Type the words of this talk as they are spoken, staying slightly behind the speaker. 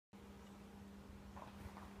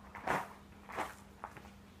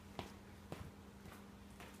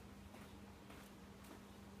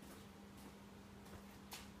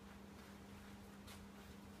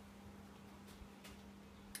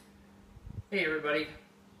Hey everybody,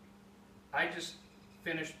 I just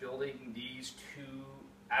finished building these two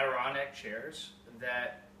Adirondack chairs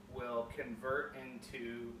that will convert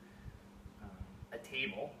into a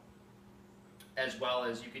table, as well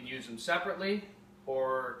as you can use them separately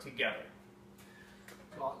or together.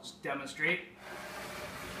 So I'll just demonstrate.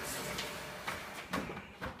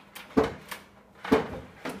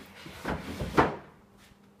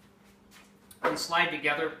 They slide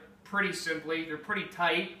together pretty simply. They're pretty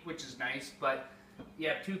tight, which is nice, but you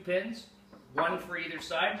have two pins, one for either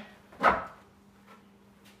side.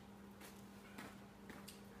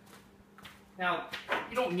 Now,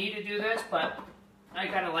 you don't need to do this, but I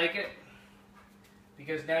kind of like it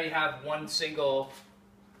because now you have one single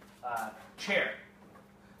chair,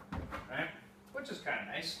 right? Which is kind of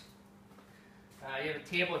nice. You have a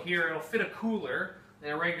table here. It'll fit a cooler,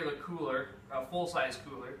 a regular cooler, a full-size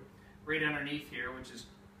cooler, right underneath here, which is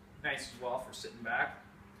nice as well for sitting back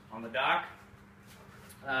on the dock.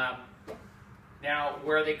 Now,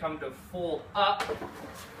 where they come to fold up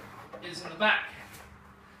is in the back.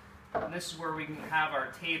 And this is where we can have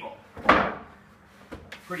our table.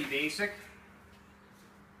 Pretty basic.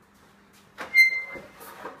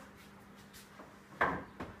 And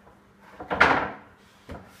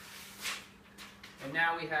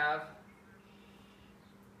now we have,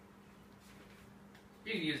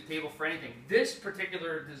 you can use a table for anything. This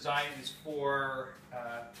particular design is for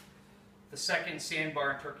the second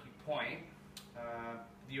sandbar in Turkey Point.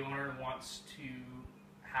 The owner wants to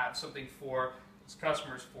have something for his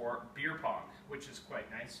customers for beer pong, which is quite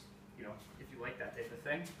nice, you know, if you like that type of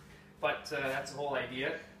thing. But that's the whole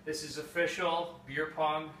idea. This is official beer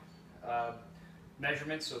pong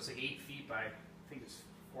measurements, so it's like 8 feet by, I think it's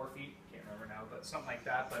 4 feet, can't remember now, but something like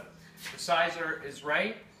that. But the size is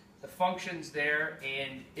right, the function's there,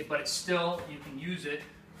 but it's still, you can use it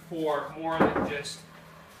for more than just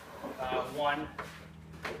one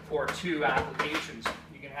or two applications.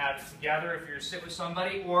 You can have it together if you're sitting with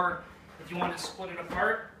somebody, or if you want to split it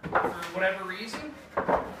apart for whatever reason, you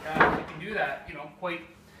can do that, you know, quite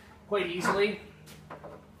easily.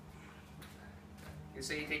 You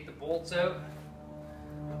say you take the bolts out.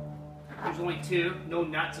 There's only two, no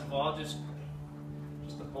nuts involved, just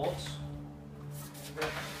the bolts.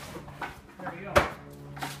 There you go.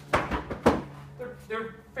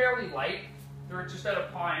 They're fairly light. They're just out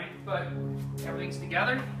of pine, but everything's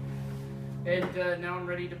together. And now I'm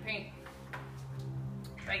ready to paint.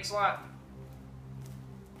 Thanks a lot.